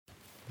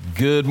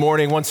Good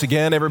morning once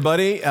again,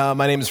 everybody.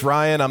 My name is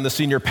Ryan. I'm the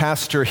senior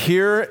pastor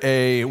here.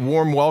 A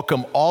warm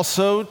welcome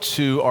also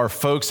to our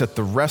folks at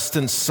the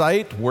Reston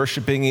site,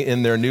 worshiping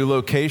in their new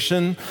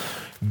location.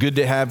 Good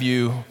to have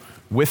you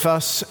with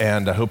us,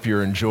 and I hope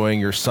you're enjoying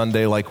your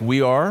Sunday like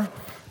we are.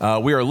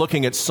 We are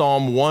looking at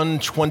Psalm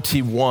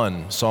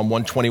 121. Psalm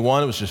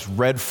 121, it was just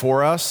read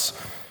for us.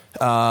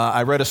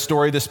 I read a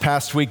story this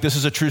past week. This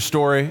is a true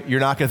story. You're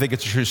not going to think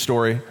it's a true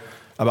story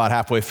about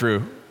halfway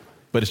through.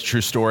 But it's a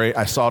true story.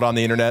 I saw it on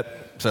the internet,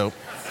 so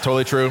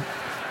totally true.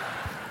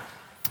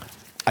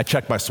 I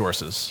checked my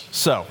sources.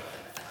 So,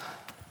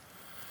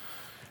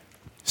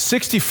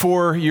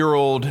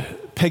 64-year-old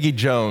Peggy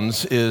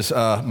Jones is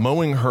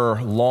mowing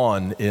her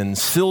lawn in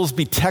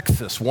Silsbee,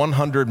 Texas,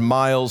 100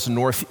 miles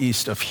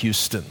northeast of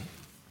Houston.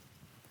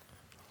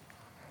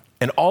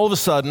 And all of a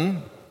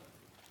sudden,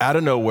 out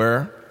of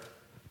nowhere,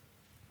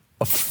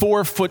 a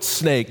 4-foot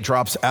snake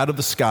drops out of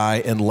the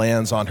sky and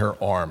lands on her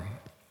arm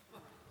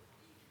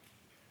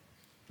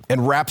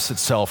and wraps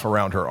itself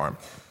around her arm.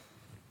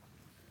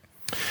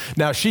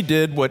 Now, she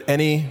did what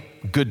any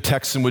good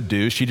Texan would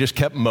do. She just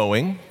kept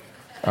mowing,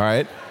 all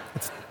right?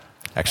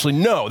 Actually,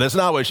 no, that's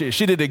not what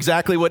she did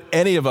exactly what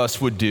any of us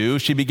would do.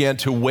 She began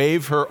to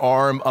wave her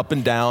arm up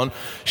and down,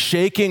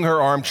 shaking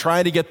her arm,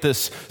 trying to get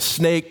this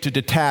snake to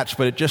detach,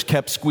 but it just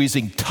kept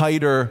squeezing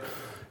tighter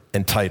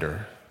and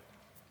tighter.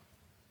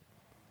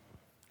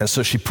 And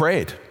so she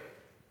prayed.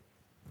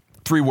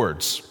 3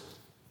 words.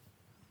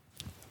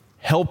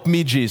 Help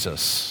me,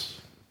 Jesus.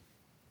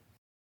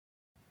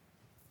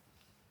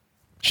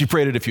 She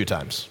prayed it a few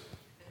times,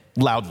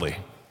 loudly.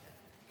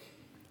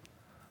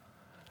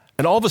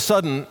 And all of a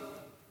sudden,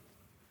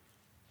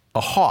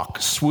 a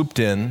hawk swooped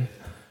in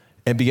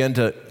and began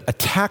to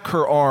attack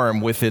her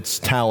arm with its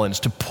talons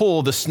to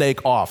pull the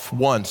snake off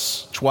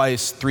once,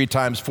 twice, 3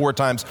 times, 4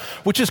 times,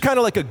 which is kind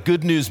of like a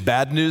good news,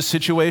 bad news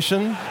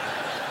situation.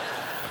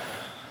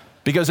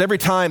 Because every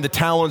time the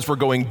talons were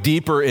going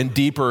deeper and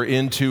deeper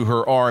into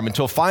her arm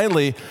until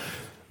finally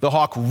the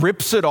hawk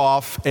rips it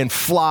off and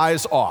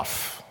flies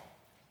off.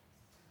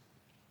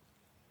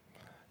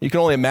 You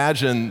can only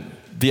imagine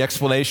the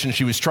explanation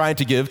she was trying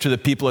to give to the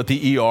people at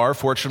the ER.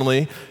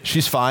 Fortunately,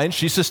 she's fine.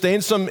 She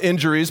sustained some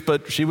injuries,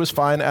 but she was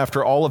fine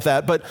after all of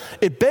that. But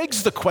it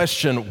begs the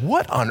question,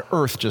 what on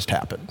earth just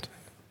happened?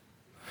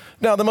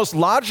 Now, the most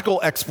logical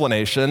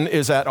explanation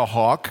is that a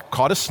hawk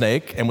caught a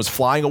snake and was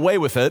flying away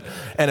with it,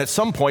 and at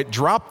some point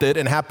dropped it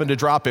and happened to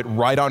drop it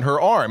right on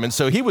her arm. And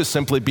so he was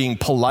simply being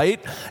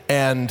polite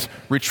and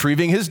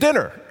retrieving his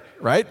dinner,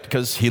 right?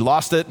 Because he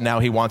lost it, now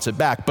he wants it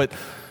back. But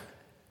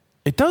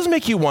it does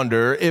make you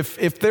wonder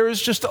if there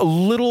is just a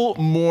little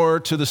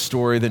more to the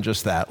story than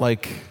just that.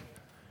 Like,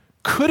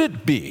 could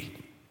it be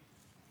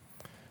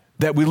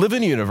that we live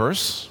in a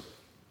universe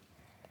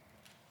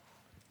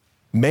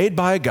made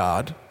by a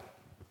God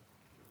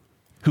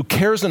who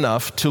cares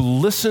enough to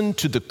listen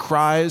to the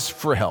cries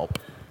for help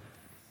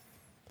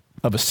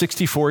of a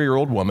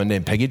 64-year-old woman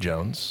named Peggy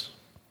Jones,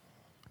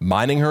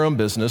 minding her own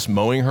business,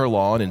 mowing her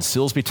lawn in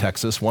Silsbee,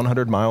 Texas,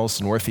 100 miles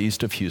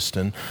northeast of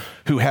Houston,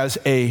 who has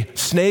a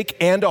snake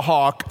and a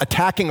hawk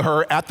attacking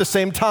her at the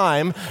same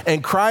time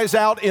and cries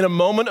out in a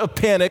moment of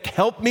panic,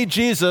 "Help me,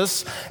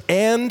 Jesus,"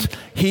 and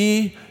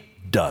he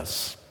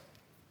does.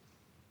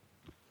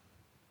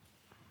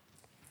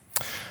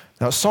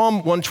 Now, Psalm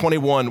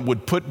 121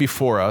 would put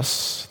before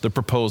us the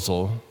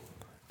proposal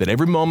that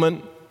every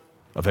moment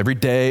of every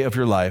day of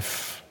your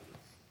life,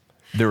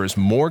 there is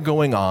more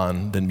going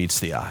on than meets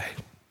the eye.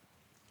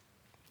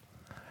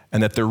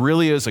 And that there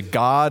really is a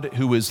God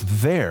who is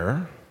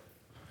there,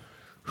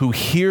 who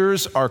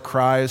hears our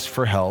cries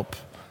for help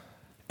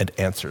and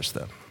answers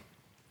them.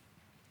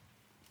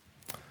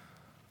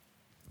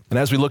 And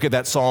as we look at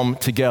that psalm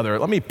together,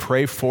 let me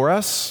pray for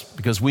us,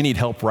 because we need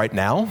help right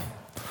now,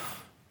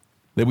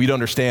 that we'd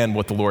understand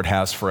what the Lord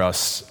has for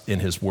us in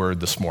his word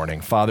this morning.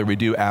 Father, we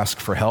do ask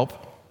for help.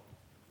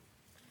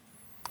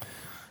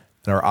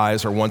 And our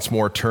eyes are once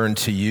more turned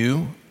to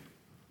you,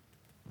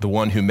 the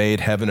one who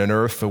made heaven and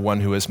earth, the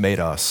one who has made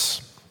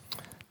us,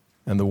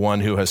 and the one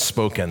who has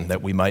spoken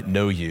that we might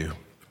know you.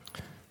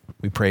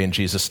 We pray in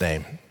Jesus'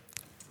 name.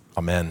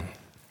 Amen.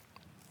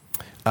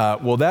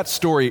 Well, that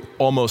story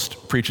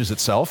almost preaches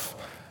itself.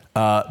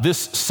 This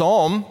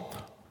psalm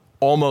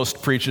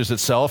almost preaches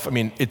itself. I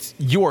mean,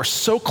 you are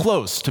so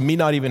close to me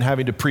not even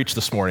having to preach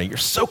this morning. You're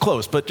so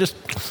close, but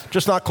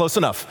just not close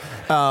enough.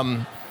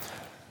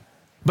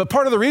 But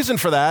part of the reason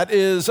for that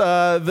is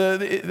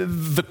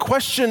the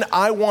question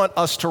I want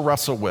us to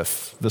wrestle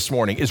with this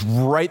morning is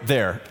right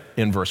there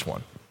in verse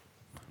 1.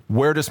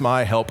 Where does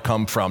my help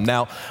come from?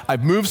 Now,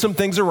 I've moved some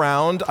things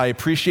around. I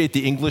appreciate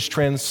the English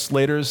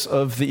translators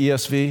of the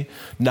ESV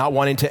not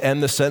wanting to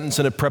end the sentence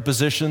in a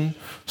preposition.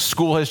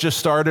 School has just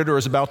started or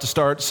is about to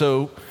start,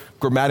 so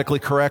grammatically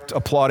correct,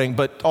 applauding,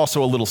 but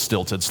also a little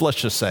stilted. So let's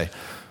just say,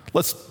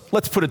 let's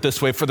put it this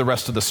way for the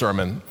rest of the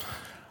sermon.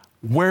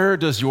 Where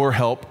does your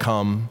help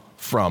come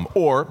from?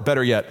 Or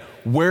better yet,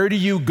 where do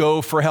you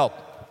go for help?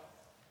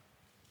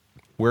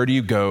 Where do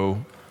you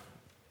go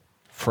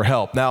for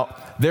help. Now,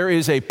 there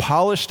is a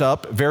polished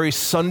up, very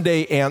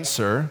Sunday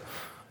answer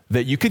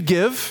that you could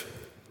give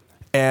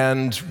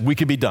and we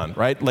could be done,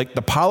 right? Like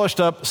the polished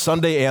up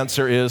Sunday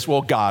answer is,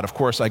 well, God, of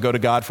course, I go to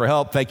God for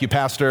help. Thank you,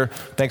 Pastor.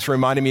 Thanks for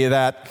reminding me of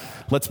that.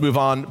 Let's move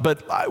on. But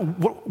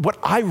what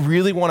I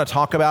really want to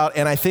talk about,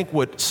 and I think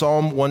what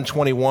Psalm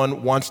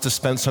 121 wants to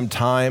spend some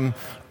time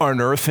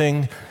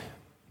unearthing,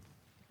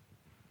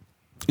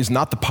 is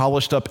not the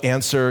polished up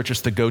answer,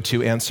 just the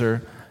go-to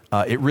answer.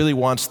 It really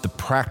wants the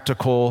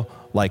practical,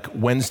 like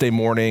Wednesday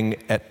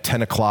morning at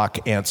 10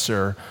 o'clock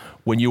answer.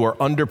 When you are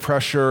under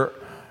pressure,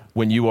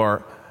 when you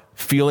are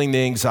feeling the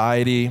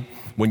anxiety,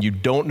 when you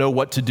don't know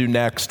what to do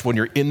next, when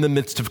you're in the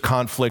midst of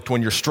conflict,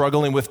 when you're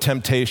struggling with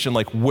temptation,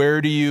 like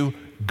where do you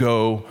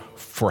go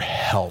for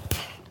help?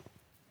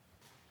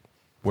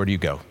 Where do you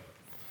go?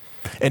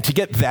 And to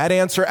get that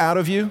answer out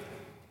of you,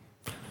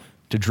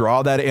 to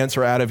draw that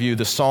answer out of you,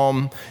 the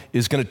psalm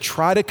is going to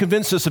try to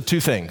convince us of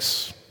two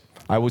things.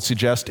 I would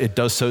suggest it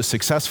does so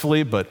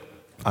successfully, but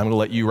I'm going to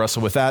let you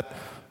wrestle with that.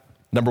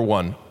 Number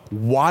one,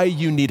 why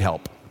you need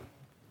help.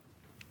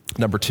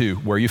 Number two,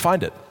 where you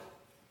find it.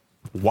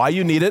 Why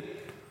you need it,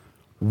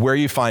 where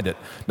you find it.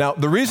 Now,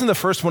 the reason the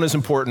first one is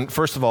important,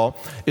 first of all,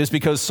 is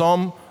because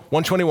Psalm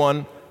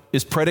 121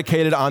 is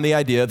predicated on the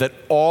idea that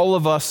all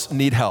of us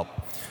need help.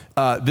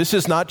 This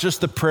is not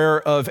just the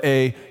prayer of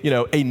a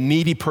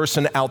needy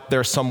person out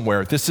there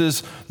somewhere. This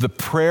is the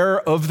prayer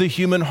of the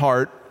human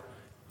heart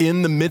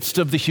in the midst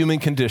of the human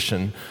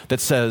condition that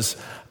says,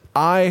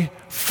 I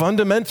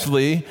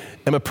fundamentally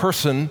am a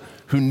person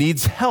who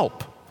needs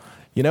help.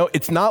 You know,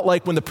 it's not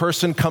like when the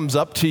person comes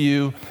up to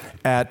you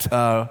at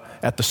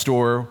the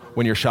store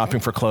when you're shopping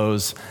for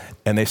clothes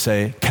and they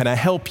say, can I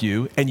help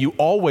you? And you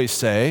always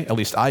say, at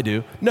least I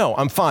do, no,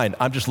 I'm fine.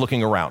 I'm just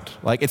looking around.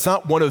 Like, it's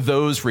not one of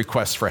those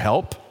requests for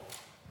help.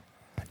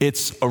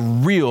 It's a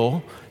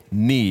real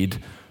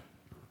need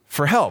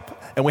for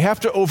help. And we have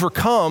to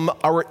overcome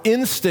our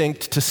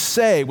instinct to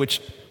say,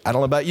 which I don't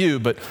know about you,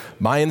 but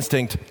my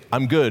instinct,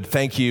 I'm good,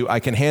 thank you, I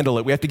can handle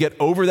it. We have to get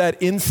over that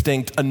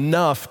instinct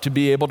enough to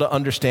be able to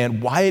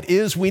understand why it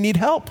is we need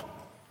help.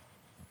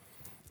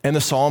 And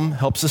the psalm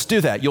helps us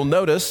do that. You'll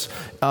notice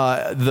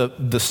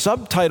the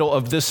subtitle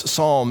of this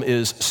psalm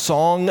is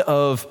Song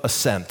of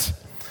Ascent.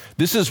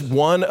 This is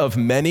one of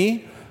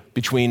many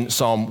between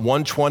Psalm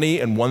 120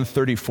 and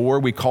 134.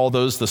 We call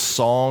those the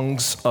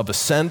Songs of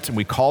Ascent, and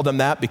we call them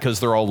that because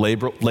they're all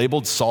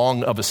labeled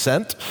Song of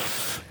Ascent.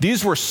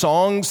 These were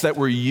songs that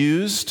were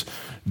used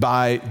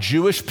by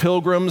Jewish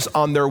pilgrims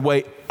on their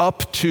way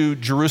up to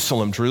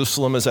Jerusalem.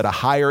 Jerusalem is at a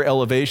higher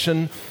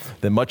elevation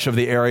than much of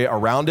the area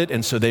around it,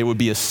 and so they would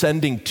be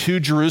ascending to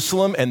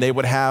Jerusalem, and they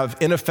would have,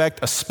 in effect,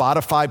 a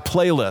Spotify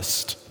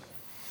playlist.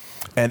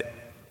 And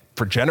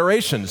for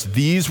generations,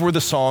 these were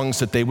the songs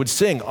that they would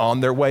sing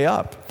on their way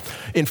up.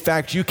 In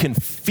fact, you can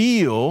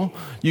feel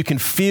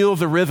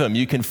the rhythm,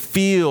 you can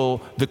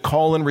feel the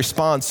call and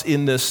response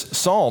in this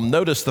psalm.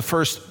 Notice the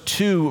first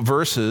two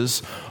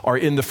verses are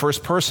in the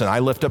first person. I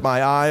lift up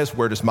my eyes,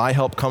 where does my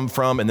help come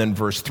from? And then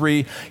verse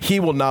 3, he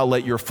will not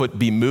let your foot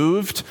be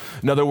moved.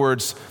 In other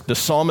words, the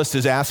psalmist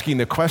is asking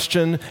the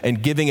question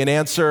and giving an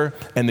answer,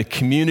 and the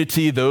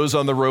community, those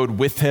on the road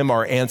with him,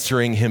 are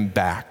answering him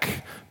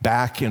back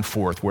and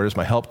forth. Where does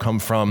my help come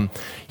from?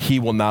 He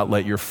will not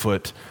let your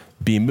foot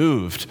be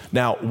moved.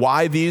 Now,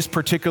 why these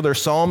particular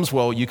psalms?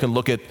 Well, you can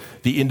look at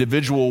the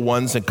individual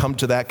ones and come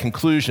to that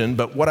conclusion,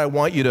 but what I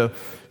want you to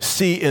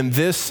see in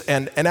this,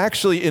 and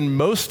actually in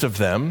most of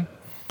them,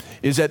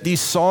 is that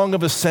these Song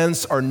of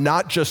Ascents are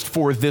not just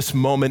for this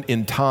moment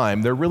in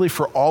time, they're really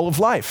for all of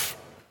life.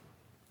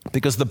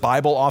 Because the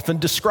Bible often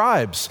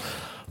describes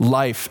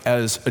life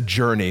as a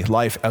journey,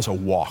 life as a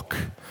walk.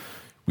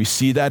 We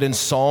see that in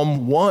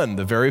Psalm 1,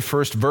 the very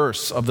first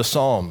verse of the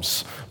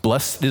Psalms.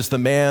 Blessed is the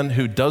man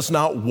who does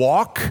not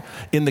walk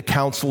in the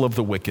counsel of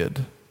the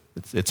wicked.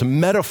 It's a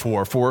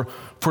metaphor for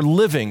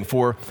living,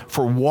 for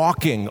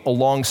walking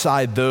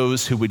alongside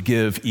those who would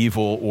give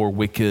evil or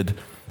wicked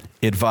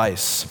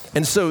advice.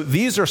 And so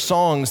these are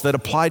songs that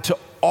apply to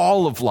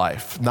all of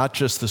life, not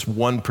just this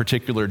one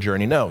particular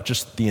journey. No,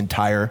 just the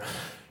entire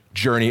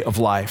journey of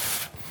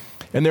life.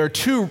 And there are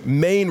two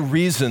main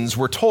reasons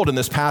we're told in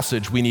this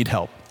passage we need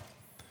help.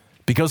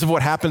 Because of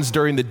what happens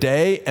during the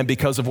day and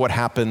because of what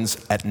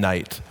happens at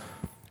night.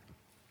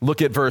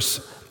 Look at verse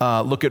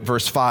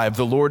 5.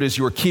 The Lord is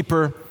your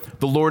keeper.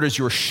 The Lord is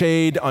your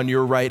shade on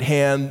your right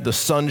hand. The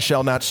sun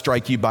shall not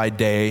strike you by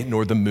day,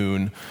 nor the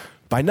moon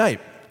by night.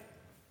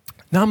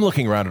 Now I'm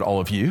looking around at all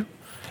of you,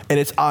 and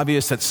it's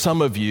obvious that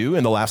some of you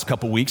in the last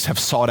couple weeks have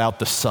sought out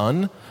the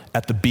sun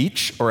at the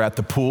beach or at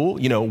the pool,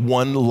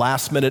 one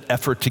last minute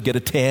effort to get a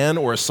tan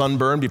or a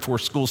sunburn before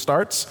school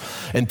starts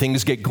and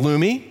things get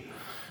gloomy.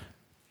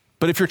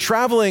 But if you're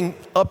traveling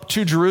up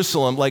to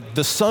Jerusalem, like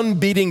the sun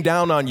beating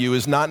down on you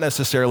is not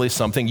necessarily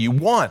something you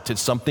want.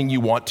 It's something you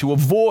want to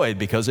avoid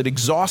because it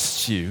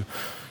exhausts you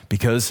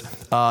because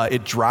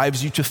it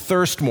drives you to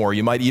thirst more.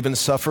 You might even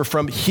suffer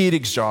from heat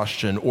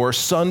exhaustion or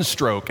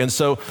sunstroke. And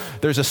so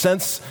there's a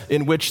sense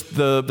in which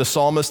the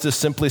psalmist is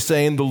simply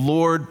saying, the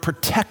Lord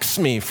protects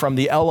me from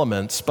the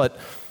elements. But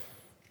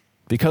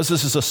because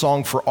this is a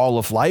song for all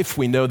of life,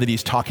 we know that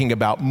he's talking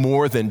about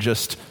more than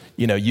just,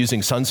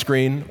 using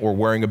sunscreen or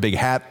wearing a big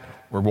hat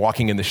or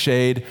walking in the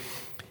shade.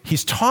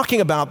 He's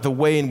talking about the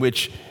way in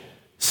which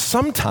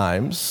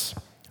sometimes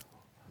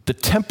the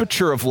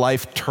temperature of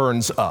life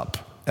turns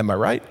up. Am I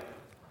right?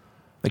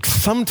 Like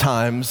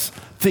sometimes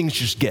things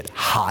just get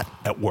hot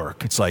at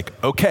work. It's like,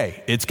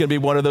 okay, it's going to be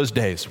one of those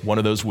days, one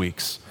of those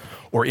weeks.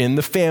 Or in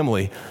the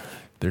family,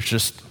 there's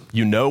just,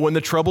 when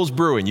the trouble's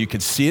brewing, you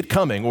can see it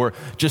coming. Or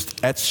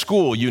just at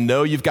school,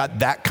 you've got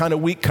that kind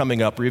of week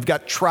coming up, or you've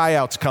got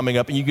tryouts coming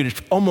up, and you can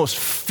just almost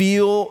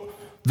feel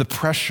the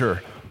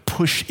pressure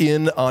push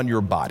in on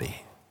your body.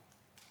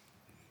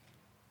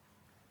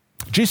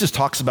 Jesus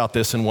talks about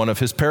this in one of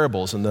his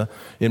parables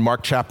in Mark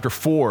chapter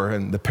 4,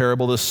 in the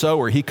parable of the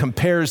sower. He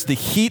compares the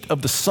heat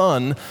of the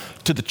sun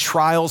to the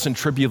trials and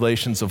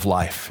tribulations of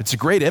life. It's a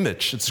great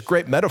image. It's a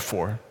great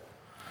metaphor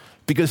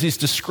because he's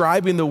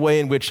describing the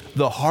way in which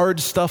the hard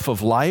stuff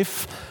of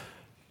life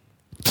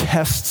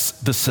tests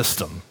the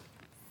system,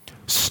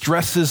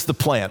 stresses the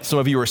plant. Some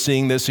of you are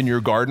seeing this in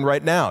your garden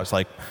right now. It's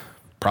like,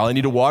 probably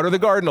need to water the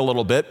garden a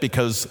little bit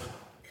because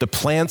the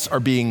plants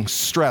are being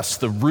stressed.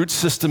 The root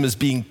system is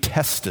being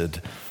tested.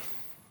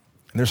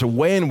 And there's a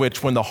way in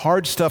which when the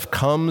hard stuff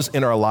comes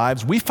in our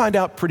lives, we find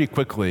out pretty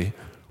quickly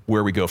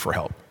where we go for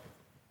help.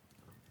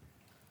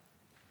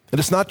 And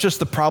it's not just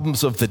the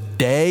problems of the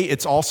day,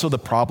 it's also the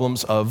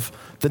problems of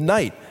the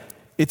night.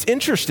 It's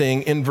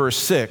interesting in verse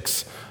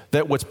 6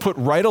 that what's put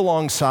right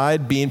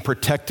alongside being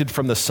protected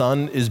from the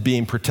sun is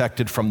being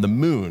protected from the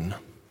moon.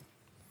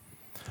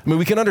 I mean,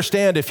 we can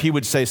understand if he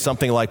would say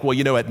something like,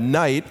 well, at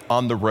night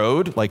on the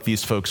road, like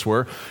these folks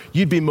were,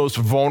 you'd be most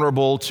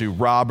vulnerable to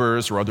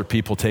robbers or other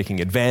people taking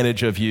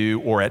advantage of you,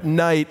 or at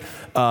night,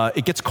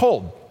 it gets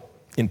cold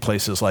in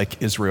places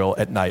like Israel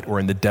at night or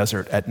in the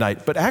desert at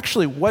night. But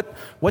actually,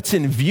 what's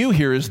in view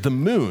here is the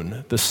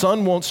moon. The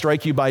sun won't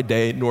strike you by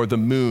day, nor the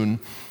moon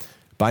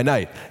by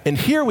night. And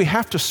here we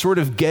have to sort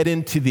of get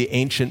into the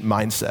ancient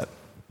mindset.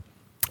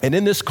 And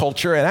in this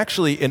culture, and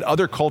actually in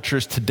other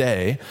cultures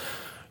today,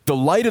 the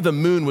light of the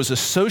moon was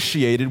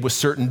associated with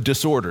certain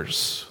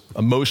disorders,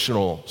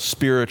 emotional,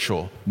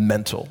 spiritual,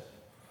 mental.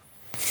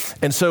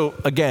 And so,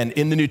 again,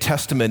 in the New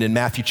Testament, in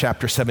Matthew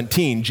chapter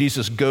 17,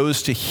 Jesus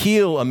goes to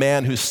heal a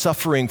man who's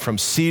suffering from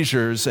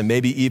seizures and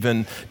maybe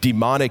even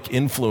demonic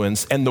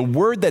influence. And the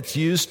word that's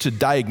used to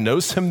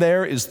diagnose him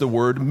there is the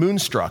word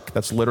moonstruck.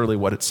 That's literally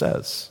what it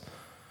says.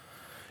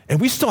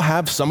 And we still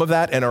have some of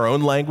that in our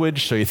own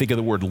language. So you think of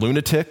the word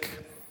lunatic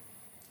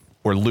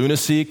or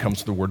lunacy,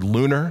 comes from the word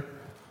lunar.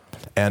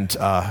 And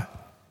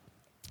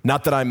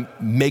not that I'm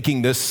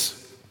making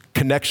this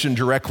connection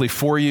directly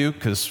for you,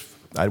 because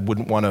I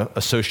wouldn't want to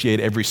associate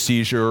every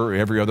seizure or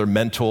every other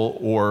mental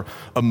or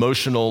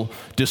emotional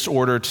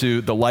disorder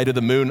to the light of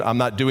the moon. I'm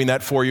not doing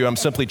that for you. I'm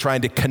simply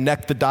trying to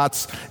connect the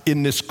dots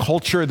in this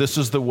culture. This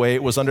is the way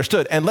it was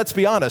understood. And let's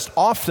be honest,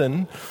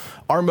 often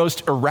our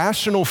most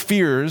irrational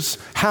fears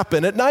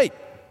happen at night.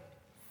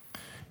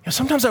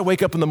 Sometimes I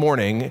wake up in the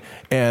morning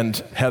and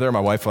Heather,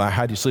 my wife,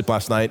 how'd you sleep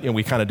last night? And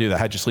we kind of do that,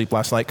 how'd you sleep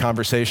last night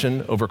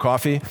conversation over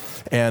coffee.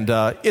 And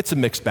it's a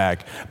mixed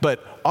bag.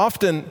 But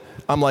often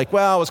I'm like,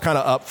 well, I was kind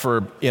of up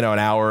for, an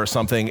hour or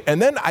something.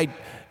 And then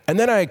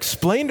I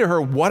explained to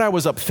her what I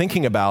was up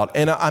thinking about.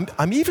 And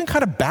I'm even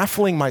kind of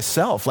baffling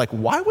myself. Like,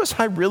 why was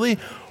I really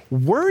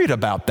worried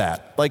about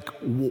that? Like,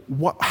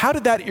 how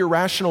did that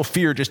irrational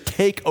fear just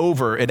take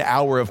over an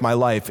hour of my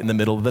life in the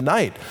middle of the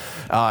night?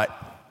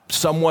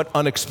 Somewhat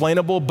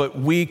unexplainable, but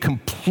we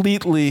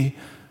completely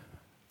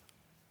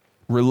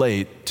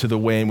relate to the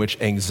way in which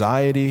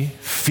anxiety,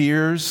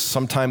 fears,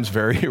 sometimes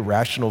very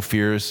irrational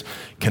fears,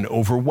 can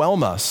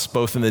overwhelm us,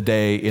 both in the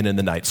day and in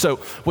the night. So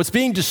what's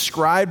being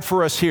described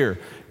for us here,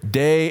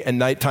 day and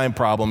nighttime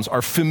problems,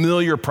 are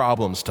familiar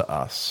problems to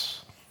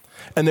us.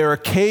 And there are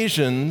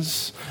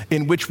occasions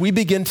in which we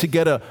begin to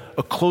get a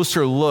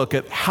closer look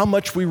at how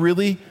much we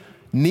really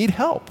need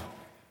help.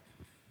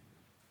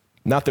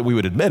 Not that we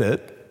would admit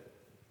it.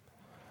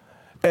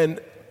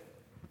 And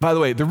by the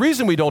way, the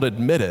reason we don't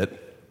admit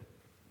it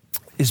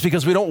is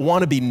because we don't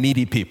want to be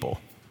needy people.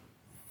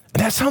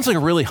 And that sounds like a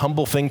really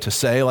humble thing to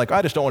say. Like,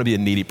 I just don't want to be a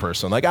needy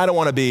person. Like, I don't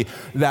want to be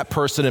that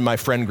person in my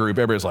friend group.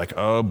 Everybody's like,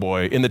 oh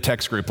boy. In the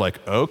text group,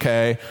 like,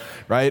 okay,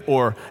 right?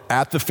 Or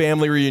at the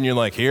family reunion,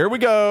 like, here we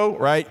go,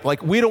 right?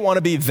 Like, we don't want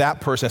to be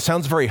that person. It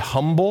sounds very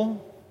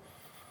humble,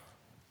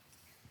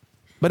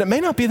 but it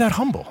may not be that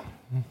humble.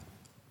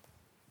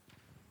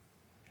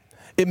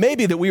 It may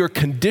be that we were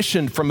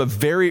conditioned from a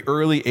very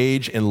early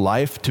age in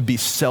life to be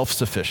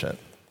self-sufficient,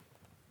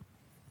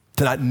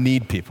 to not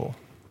need people.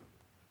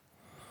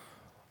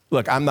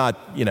 Look, I'm not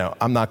going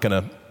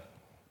to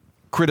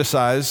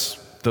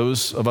criticize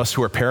those of us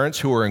who are parents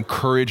who are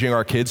encouraging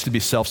our kids to be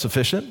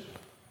self-sufficient,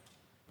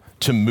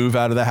 to move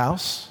out of the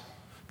house,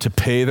 to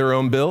pay their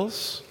own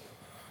bills,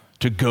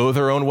 to go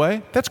their own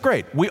way. That's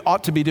great. We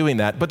ought to be doing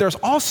that. But there's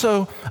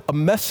also a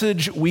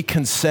message we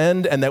can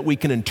send and that we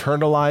can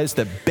internalize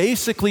that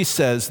basically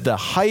says the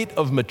height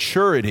of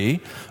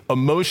maturity,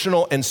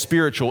 emotional and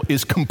spiritual,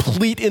 is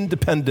complete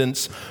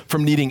independence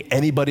from needing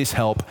anybody's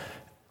help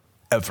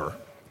ever.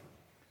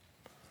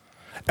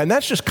 And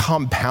that's just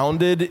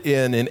compounded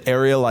in an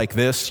area like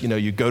this.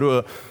 You go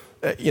to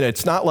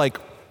it's not like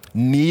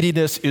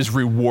neediness is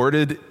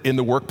rewarded in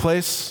the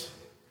workplace.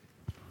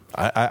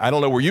 I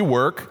don't know where you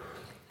work,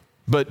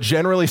 but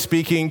generally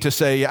speaking, to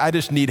say, I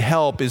just need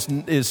help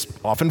is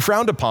often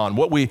frowned upon.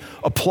 What we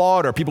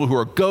applaud are people who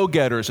are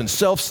go-getters and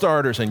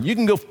self-starters, and you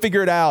can go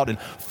figure it out and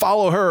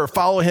follow her or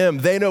follow him.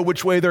 They know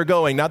which way they're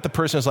going, not the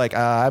person who's like,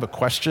 I have a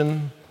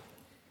question.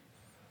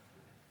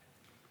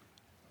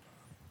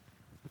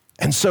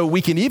 And so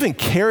we can even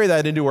carry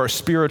that into our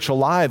spiritual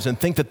lives and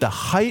think that the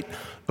height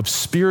of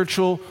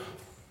spiritual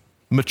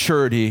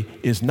maturity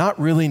is not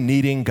really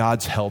needing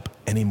God's help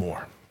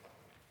anymore,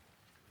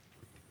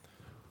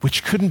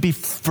 which couldn't be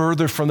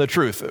further from the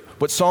truth.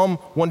 What Psalm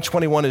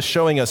 121 is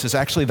showing us is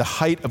actually the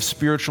height of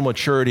spiritual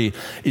maturity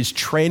is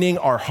training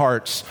our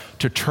hearts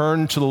to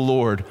turn to the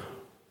Lord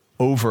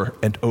over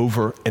and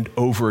over and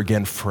over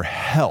again for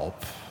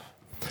help.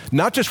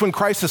 Not just when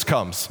crisis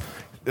comes.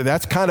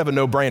 That's kind of a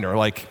no-brainer.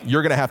 Like,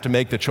 you're going to have to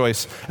make the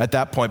choice at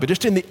that point. But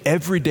just in the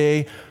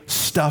everyday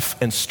stuff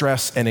and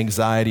stress and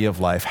anxiety of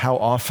life, how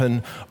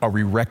often are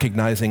we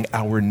recognizing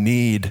our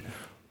need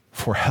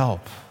for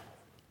help?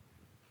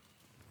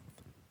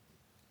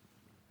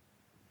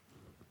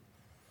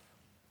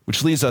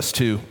 Which leads us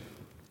to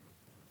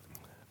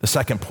the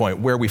second point,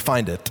 where we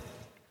find it.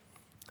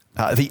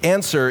 The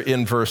answer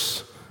in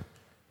verse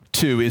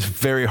 2 is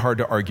very hard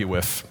to argue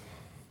with.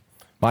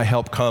 My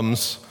help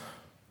comes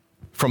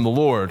from the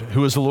Lord.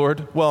 Who is the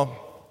Lord? Well,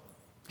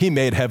 he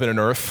made heaven and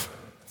earth.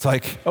 It's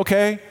like,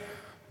 okay,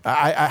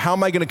 how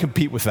am I going to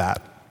compete with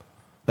that?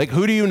 Like,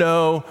 who do you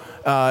know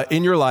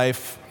in your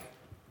life,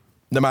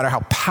 no matter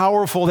how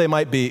powerful they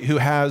might be, who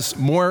has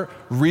more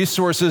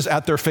resources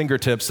at their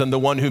fingertips than the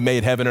one who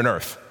made heaven and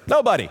earth?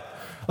 Nobody.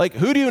 Like,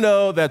 who do you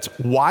know that's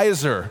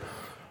wiser,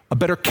 a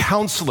better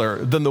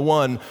counselor than the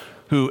one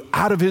who,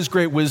 out of his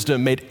great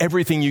wisdom, made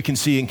everything you can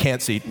see and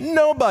can't see?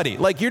 Nobody.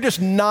 Like, you're just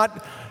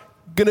not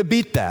going to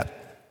beat that.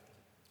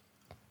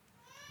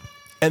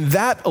 And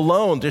that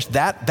alone, just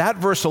that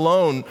verse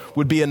alone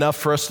would be enough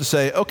for us to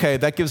say, okay,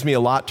 that gives me a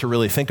lot to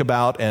really think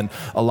about and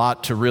a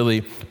lot to really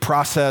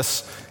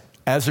process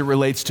as it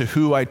relates to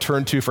who I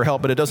turn to for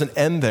help. But it doesn't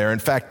end there. In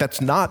fact,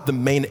 that's not the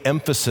main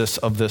emphasis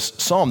of this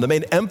psalm. The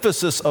main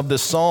emphasis of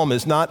this psalm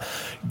is not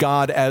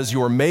God as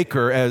your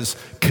maker, as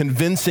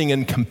convincing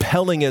and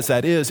compelling as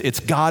that is. It's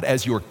God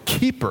as your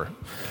keeper.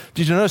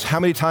 Did you notice how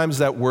many times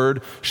that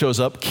word shows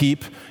up?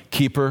 Keep,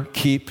 keeper,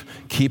 keep,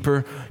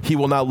 keeper. He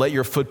will not let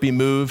your foot be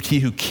moved.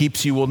 He who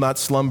keeps you will not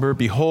slumber.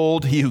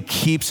 Behold, he who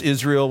keeps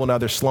Israel will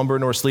neither slumber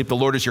nor sleep. The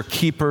Lord is your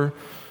keeper.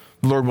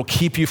 The Lord will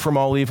keep you from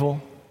all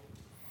evil.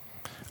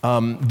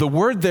 The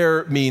word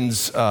there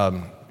means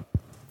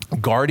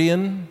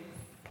guardian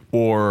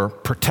or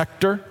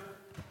protector.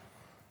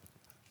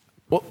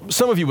 Well,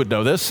 some of you would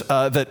know this,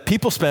 that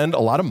people spend a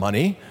lot of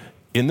money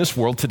in this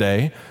world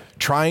today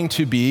trying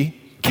to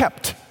be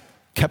kept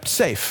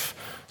safe.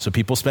 So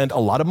people spend a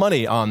lot of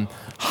money on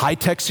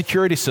high-tech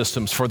security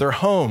systems for their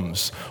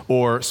homes,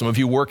 or some of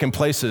you work in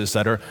places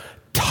that are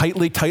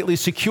tightly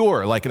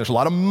secure. Like, there's a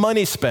lot of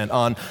money spent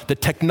on the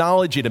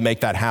technology to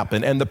make that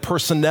happen and the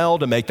personnel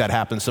to make that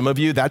happen. Some of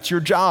you, that's your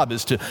job,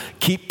 is to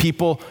keep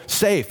people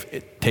safe.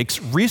 It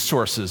takes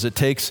resources. It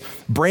takes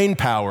brain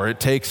power. It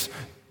takes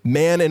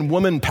man and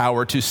woman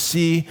power to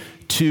see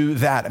to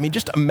that. I mean,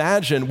 just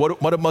imagine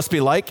what it must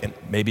be like, and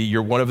maybe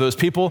you're one of those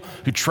people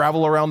who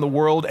travel around the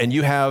world and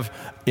you have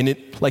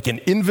like an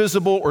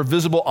invisible or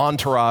visible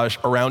entourage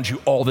around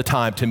you all the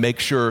time to make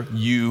sure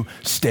you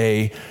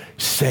stay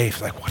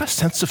safe. Like, what a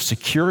sense of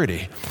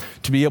security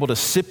to be able to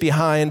sit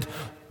behind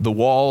the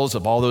walls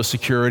of all those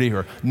security,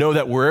 or know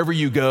that wherever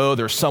you go,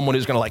 there's someone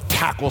who's going to like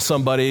tackle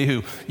somebody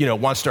who,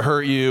 wants to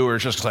hurt you, or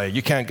just say,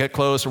 you can't get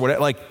close or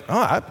whatever. Like,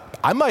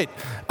 I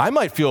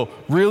might feel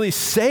really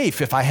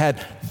safe if I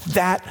had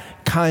that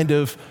kind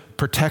of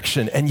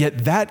protection. And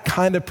yet that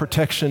kind of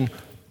protection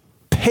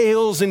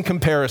pales in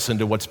comparison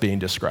to what's being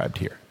described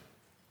here.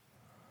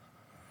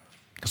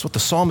 Because what the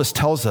psalmist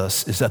tells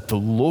us is that the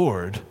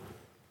Lord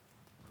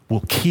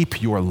will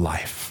keep your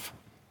life.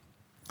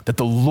 That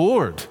the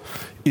Lord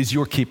is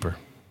your keeper.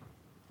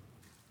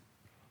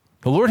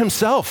 The Lord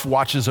himself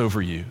watches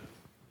over you.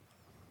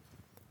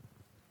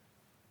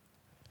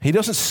 He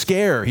doesn't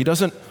scare. He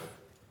doesn't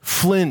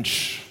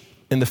flinch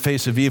in the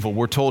face of evil.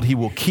 We're told he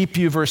will keep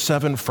you, verse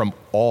 7, from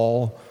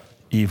all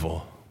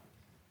evil.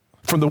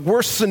 From the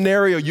worst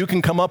scenario you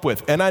can come up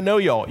with. And I know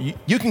y'all,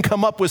 you can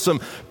come up with some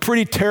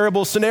pretty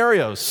terrible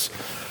scenarios.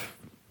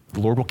 The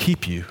Lord will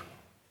keep you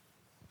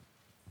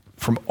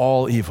from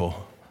all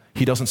evil.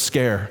 He doesn't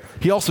scare.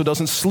 He also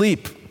doesn't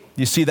sleep.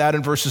 You see that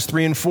in verses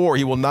 3 and 4.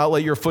 He will not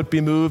let your foot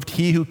be moved.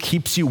 He who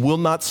keeps you will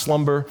not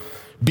slumber.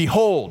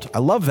 Behold, I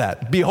love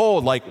that.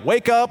 Behold, like,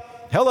 wake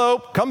up, hello,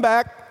 come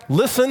back.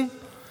 Listen,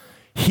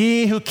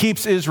 he who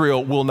keeps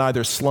Israel will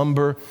neither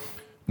slumber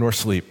nor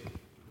sleep.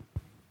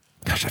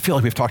 Gosh, I feel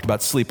like we've talked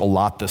about sleep a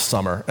lot this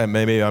summer, and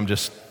maybe I'm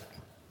just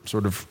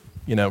sort of,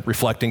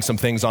 reflecting some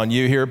things on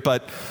you here,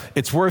 but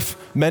it's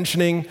worth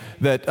mentioning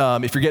that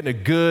if you're getting a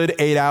good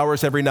 8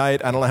 hours every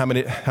night, I don't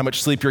know how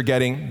much sleep you're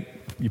getting.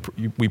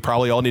 We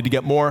probably all need to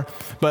get more,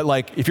 but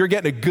like if you're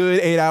getting a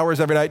good 8 hours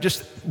every night,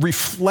 just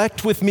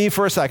reflect with me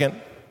for a second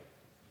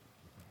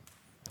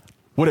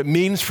what it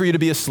means for you to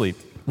be asleep,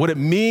 what it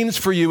means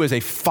for you as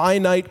a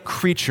finite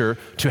creature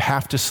to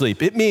have to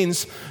sleep. It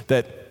means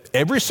that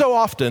every so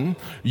often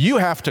you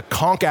have to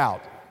conk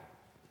out.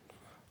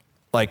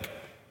 Like,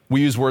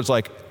 we use words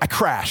like, I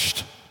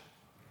crashed.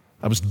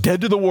 I was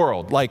dead to the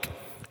world. Like,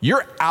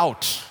 you're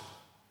out.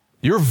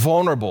 You're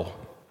vulnerable.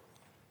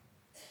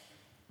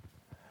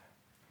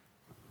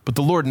 But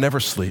the Lord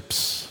never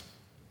sleeps.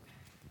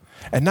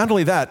 And not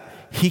only that,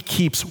 he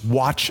keeps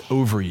watch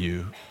over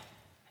you.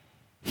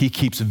 He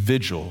keeps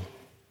vigil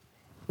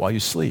while you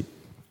sleep.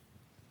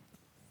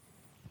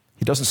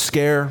 He doesn't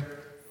scare.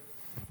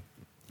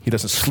 He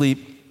doesn't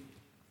sleep.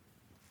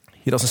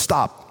 He doesn't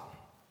stop.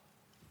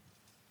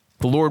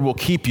 The Lord will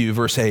keep you,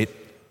 verse 8,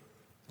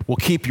 will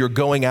keep your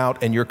going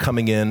out and your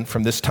coming in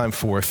from this time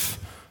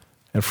forth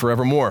and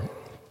forevermore.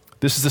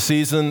 This is the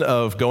season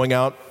of going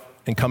out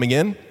and coming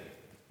in.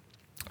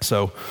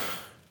 So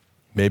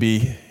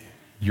maybe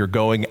you're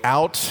going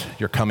out,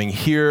 you're coming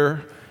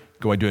here,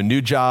 going to a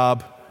new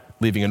job,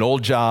 leaving an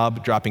old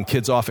job, dropping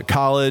kids off at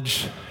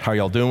college. How are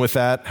y'all doing with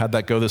that? How'd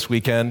that go this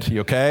weekend?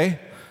 You okay?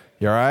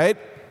 You all right?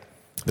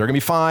 They're gonna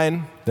be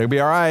fine. They're gonna be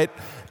all right.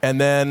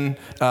 And then,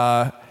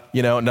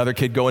 another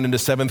kid going into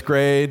 7th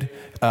grade.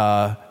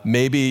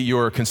 Maybe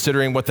you're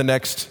considering what the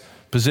next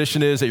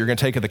position is that you're going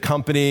to take at the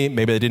company.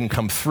 Maybe they didn't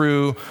come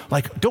through.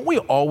 Like, don't we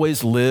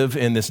always live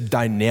in this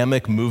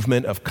dynamic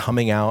movement of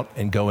coming out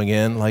and going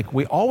in? Like,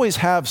 we always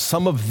have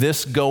some of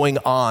this going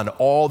on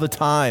all the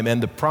time.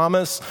 And the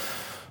promise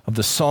of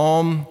the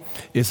psalm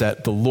is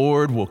that the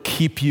Lord will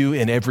keep you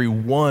in every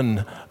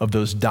one of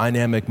those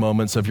dynamic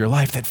moments of your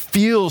life that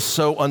feels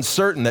so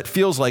uncertain, that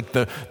feels like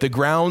the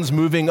ground's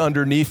moving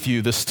underneath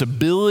you. The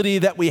stability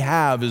that we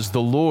have is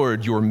the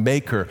Lord, your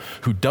maker,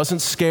 who doesn't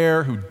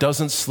scare, who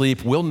doesn't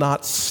sleep, will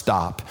not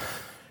stop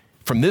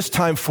from this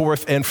time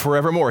forth and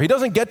forevermore. He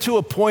doesn't get to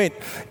a point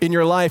in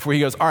your life where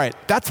he goes, all right,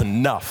 that's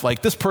enough.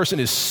 Like, this person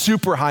is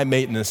super high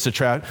maintenance to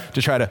try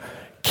to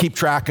keep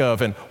track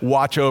of and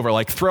watch over.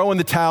 Like, throw in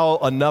the towel,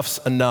 enough's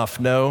enough.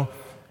 No,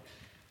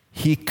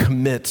 he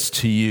commits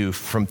to you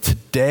from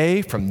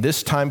today, from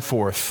this time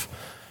forth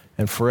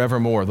and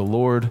forevermore. The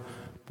Lord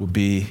will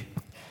be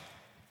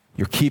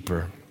your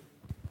keeper.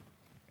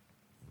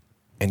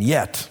 And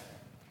yet,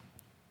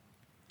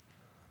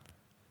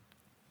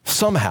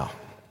 somehow,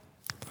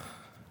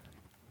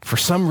 for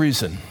some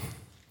reason,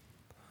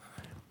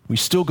 we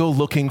still go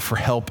looking for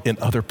help in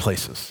other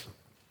places.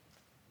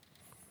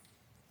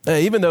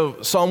 Even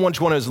though Psalm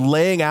 121 is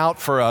laying out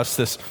for us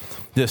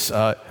this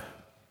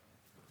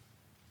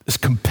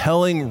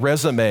compelling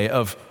resume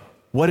of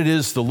what it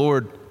is the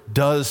Lord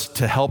does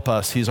to help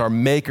us. He's our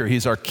maker.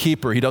 He's our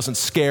keeper. He doesn't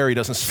scare. He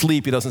doesn't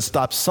sleep. He doesn't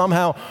stop.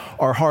 Somehow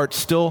our hearts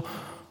still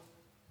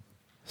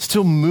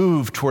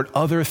move toward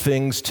other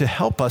things to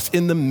help us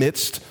in the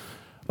midst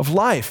of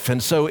life.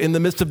 And so in the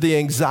midst of the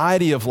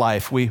anxiety of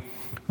life, we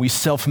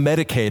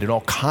self-medicate in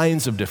all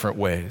kinds of different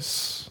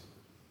ways.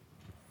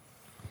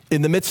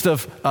 In the midst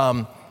of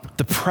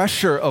the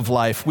pressure of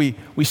life, we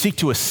seek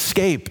to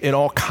escape in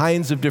all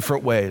kinds of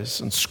different ways,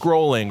 and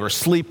scrolling or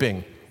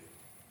sleeping,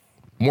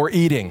 more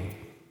eating,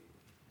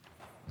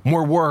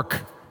 more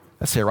work.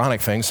 That's the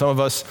ironic thing. Some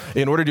of us,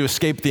 in order to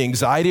escape the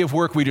anxiety of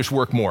work, we just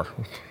work more.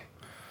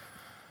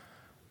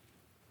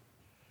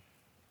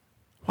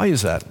 Why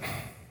is that?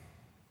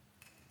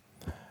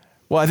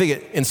 Well, I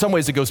think in some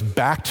ways it goes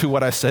back to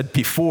what I said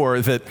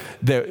before, that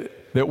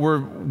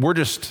we're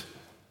just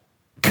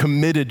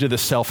committed to the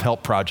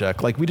self-help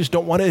project. Like, we just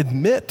don't want to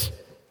admit,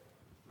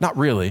 not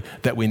really,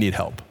 that we need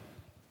help.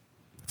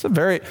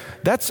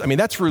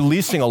 That's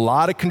releasing a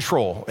lot of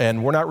control,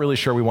 and we're not really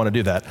sure we want to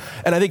do that.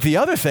 And I think the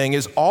other thing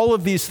is all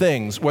of these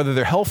things, whether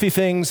they're healthy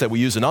things that we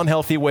use in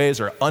unhealthy ways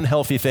or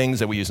unhealthy things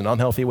that we use in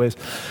unhealthy ways,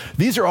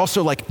 these are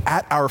also like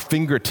at our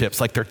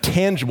fingertips, like they're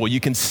tangible. You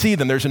can see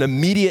them. There's an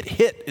immediate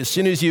hit as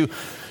soon as you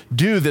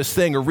do this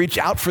thing or reach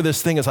out for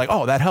this thing. It's like,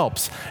 oh, that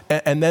helps.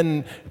 And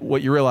then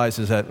what you realize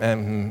is that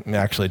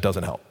actually it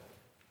doesn't help.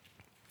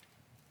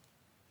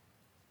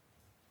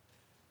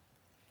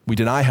 We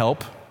deny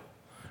help.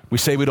 We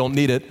say we don't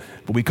need it,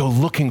 but we go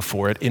looking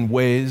for it in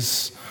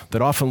ways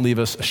that often leave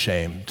us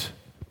ashamed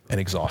and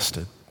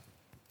exhausted.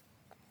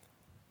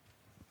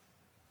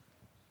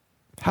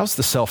 How's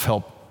the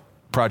self-help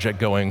project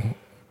going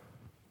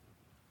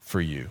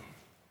for you?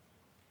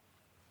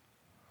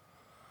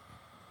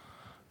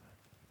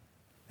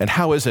 And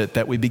how is it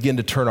that we begin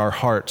to turn our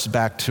hearts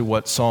back to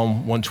what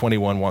Psalm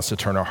 121 wants to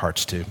turn our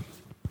hearts to?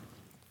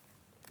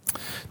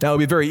 Now, it would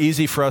be very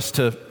easy for us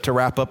to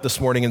wrap up this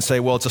morning and say,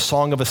 well, it's a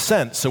song of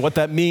ascent. So what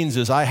that means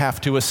is I have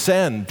to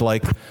ascend,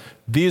 like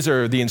these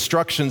are the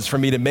instructions for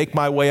me to make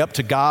my way up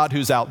to God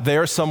who's out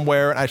there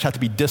somewhere, and I just have to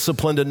be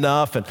disciplined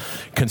enough and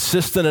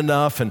consistent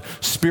enough and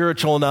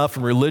spiritual enough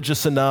and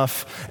religious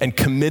enough and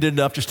committed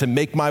enough just to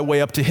make my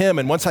way up to him.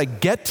 And once I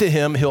get to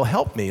him, he'll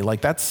help me.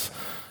 Like that's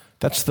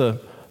the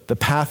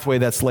pathway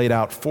that's laid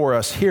out for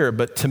us here.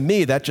 But to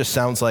me, that just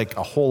sounds like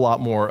a whole lot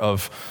more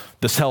of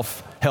the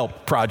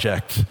self-help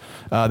project.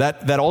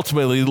 That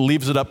ultimately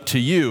leaves it up to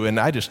you, and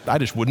I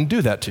just wouldn't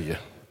do that to you.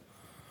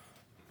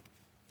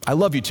 I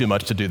love you too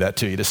much to do that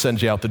to you, to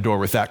send you out the door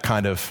with that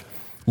kind of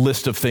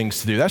list of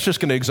things to do. That's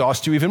just going to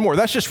exhaust you even more.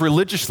 That's just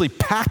religiously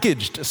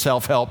packaged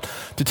self-help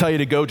to tell you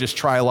to go just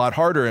try a lot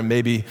harder and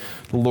maybe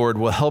the Lord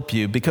will help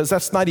you, because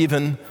that's not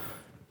even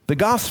the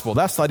gospel.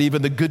 That's not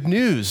even the good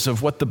news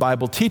of what the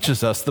Bible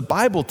teaches us. The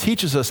Bible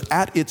teaches us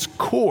at its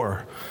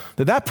core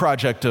that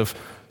project of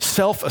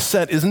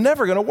self-ascent is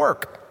never going to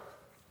work.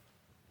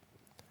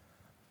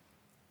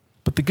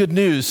 But the good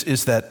news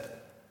is that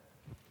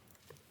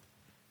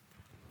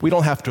we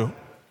don't have to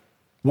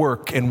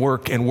work and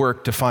work and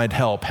work to find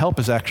help. Help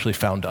has actually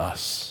found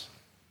us.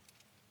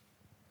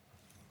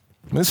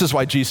 And this is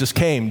why Jesus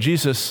came.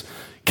 Jesus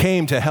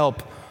came to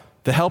help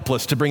the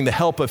helpless, to bring the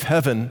help of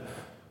heaven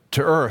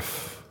to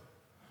earth.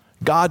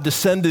 God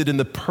descended in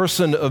the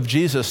person of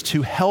Jesus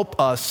to help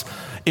us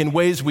in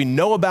ways we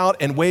know about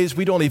and ways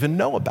we don't even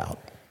know about.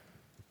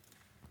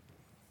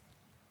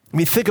 I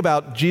mean, think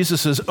about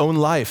Jesus' own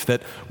life,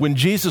 that when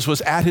Jesus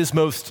was at his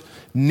most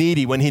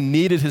needy, when he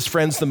needed his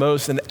friends the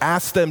most and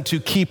asked them to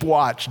keep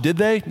watch, did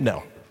they?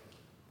 No.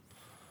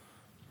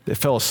 They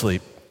fell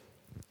asleep.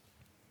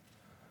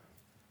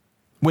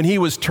 When he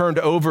was turned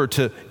over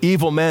to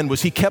evil men,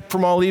 was he kept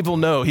from all evil?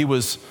 No, he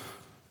was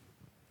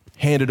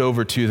handed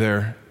over to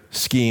their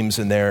schemes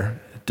and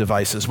their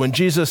devices. When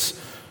Jesus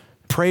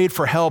prayed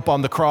for help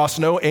on the cross,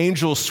 no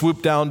angel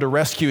swooped down to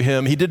rescue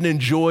him. He didn't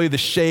enjoy the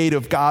shade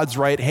of God's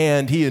right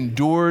hand. He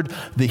endured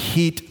the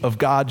heat of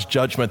God's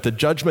judgment, the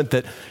judgment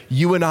that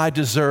you and I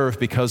deserve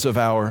because of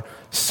our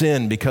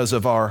sin, because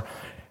of our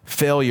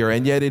failure.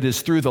 And yet it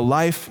is through the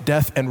life,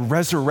 death, and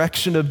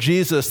resurrection of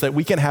Jesus that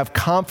we can have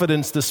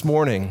confidence this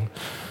morning,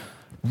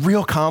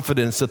 real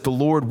confidence that the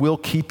Lord will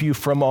keep you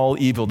from all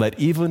evil, that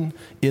even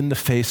in the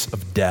face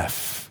of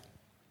death,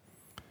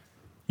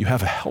 you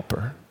have a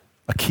helper,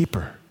 a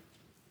keeper,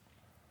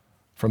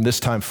 from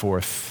this time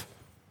forth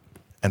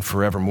and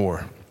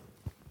forevermore.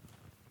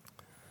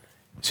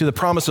 See, the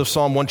promise of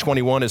Psalm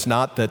 121 is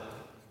not that,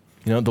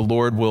 the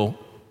Lord will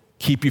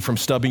keep you from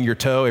stubbing your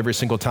toe every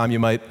single time you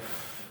might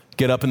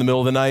get up in the middle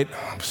of the night.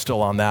 I'm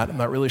still on that. I'm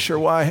not really sure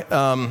why.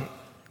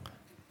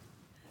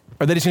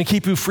 Or that he's going to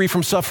keep you free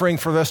from suffering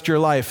for the rest of your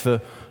life.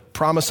 The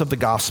promise of the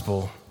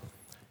gospel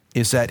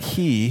is that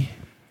he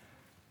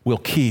will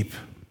keep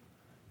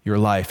your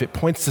life. It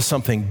points to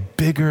something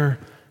bigger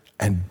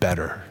and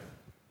better.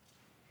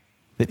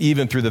 That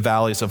even through the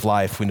valleys of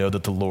life, we know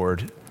that the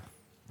Lord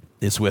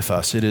is with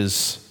us. It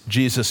is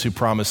Jesus who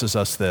promises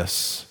us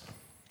this.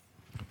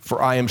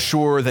 For I am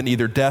sure that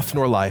neither death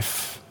nor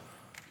life,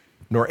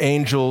 nor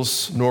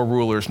angels, nor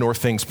rulers, nor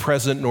things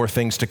present, nor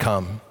things to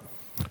come,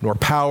 nor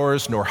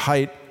powers, nor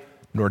height,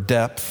 nor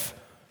depth,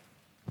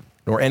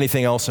 nor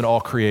anything else in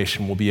all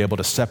creation will be able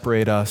to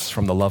separate us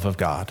from the love of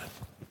God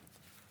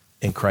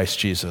in Christ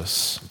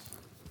Jesus,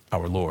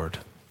 our Lord.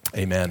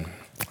 Amen.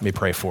 Let me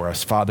pray for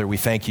us. Father, we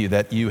thank you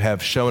that you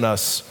have shown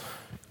us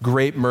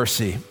great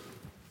mercy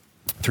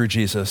through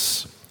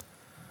Jesus.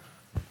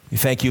 We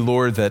thank you,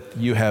 Lord, that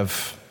you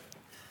have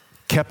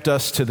kept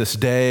us to this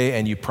day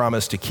and you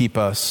promise to keep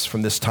us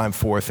from this time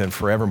forth and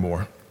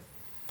forevermore.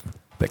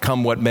 That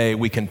come what may,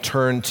 we can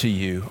turn to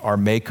you, our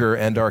maker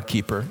and our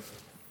keeper.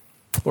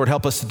 Lord,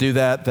 help us to do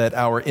that, that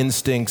our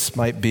instincts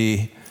might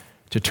be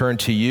to turn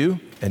to you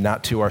and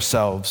not to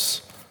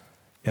ourselves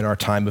in our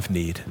time of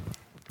need.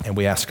 And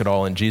we ask it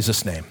all in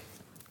Jesus' name.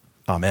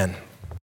 Amen.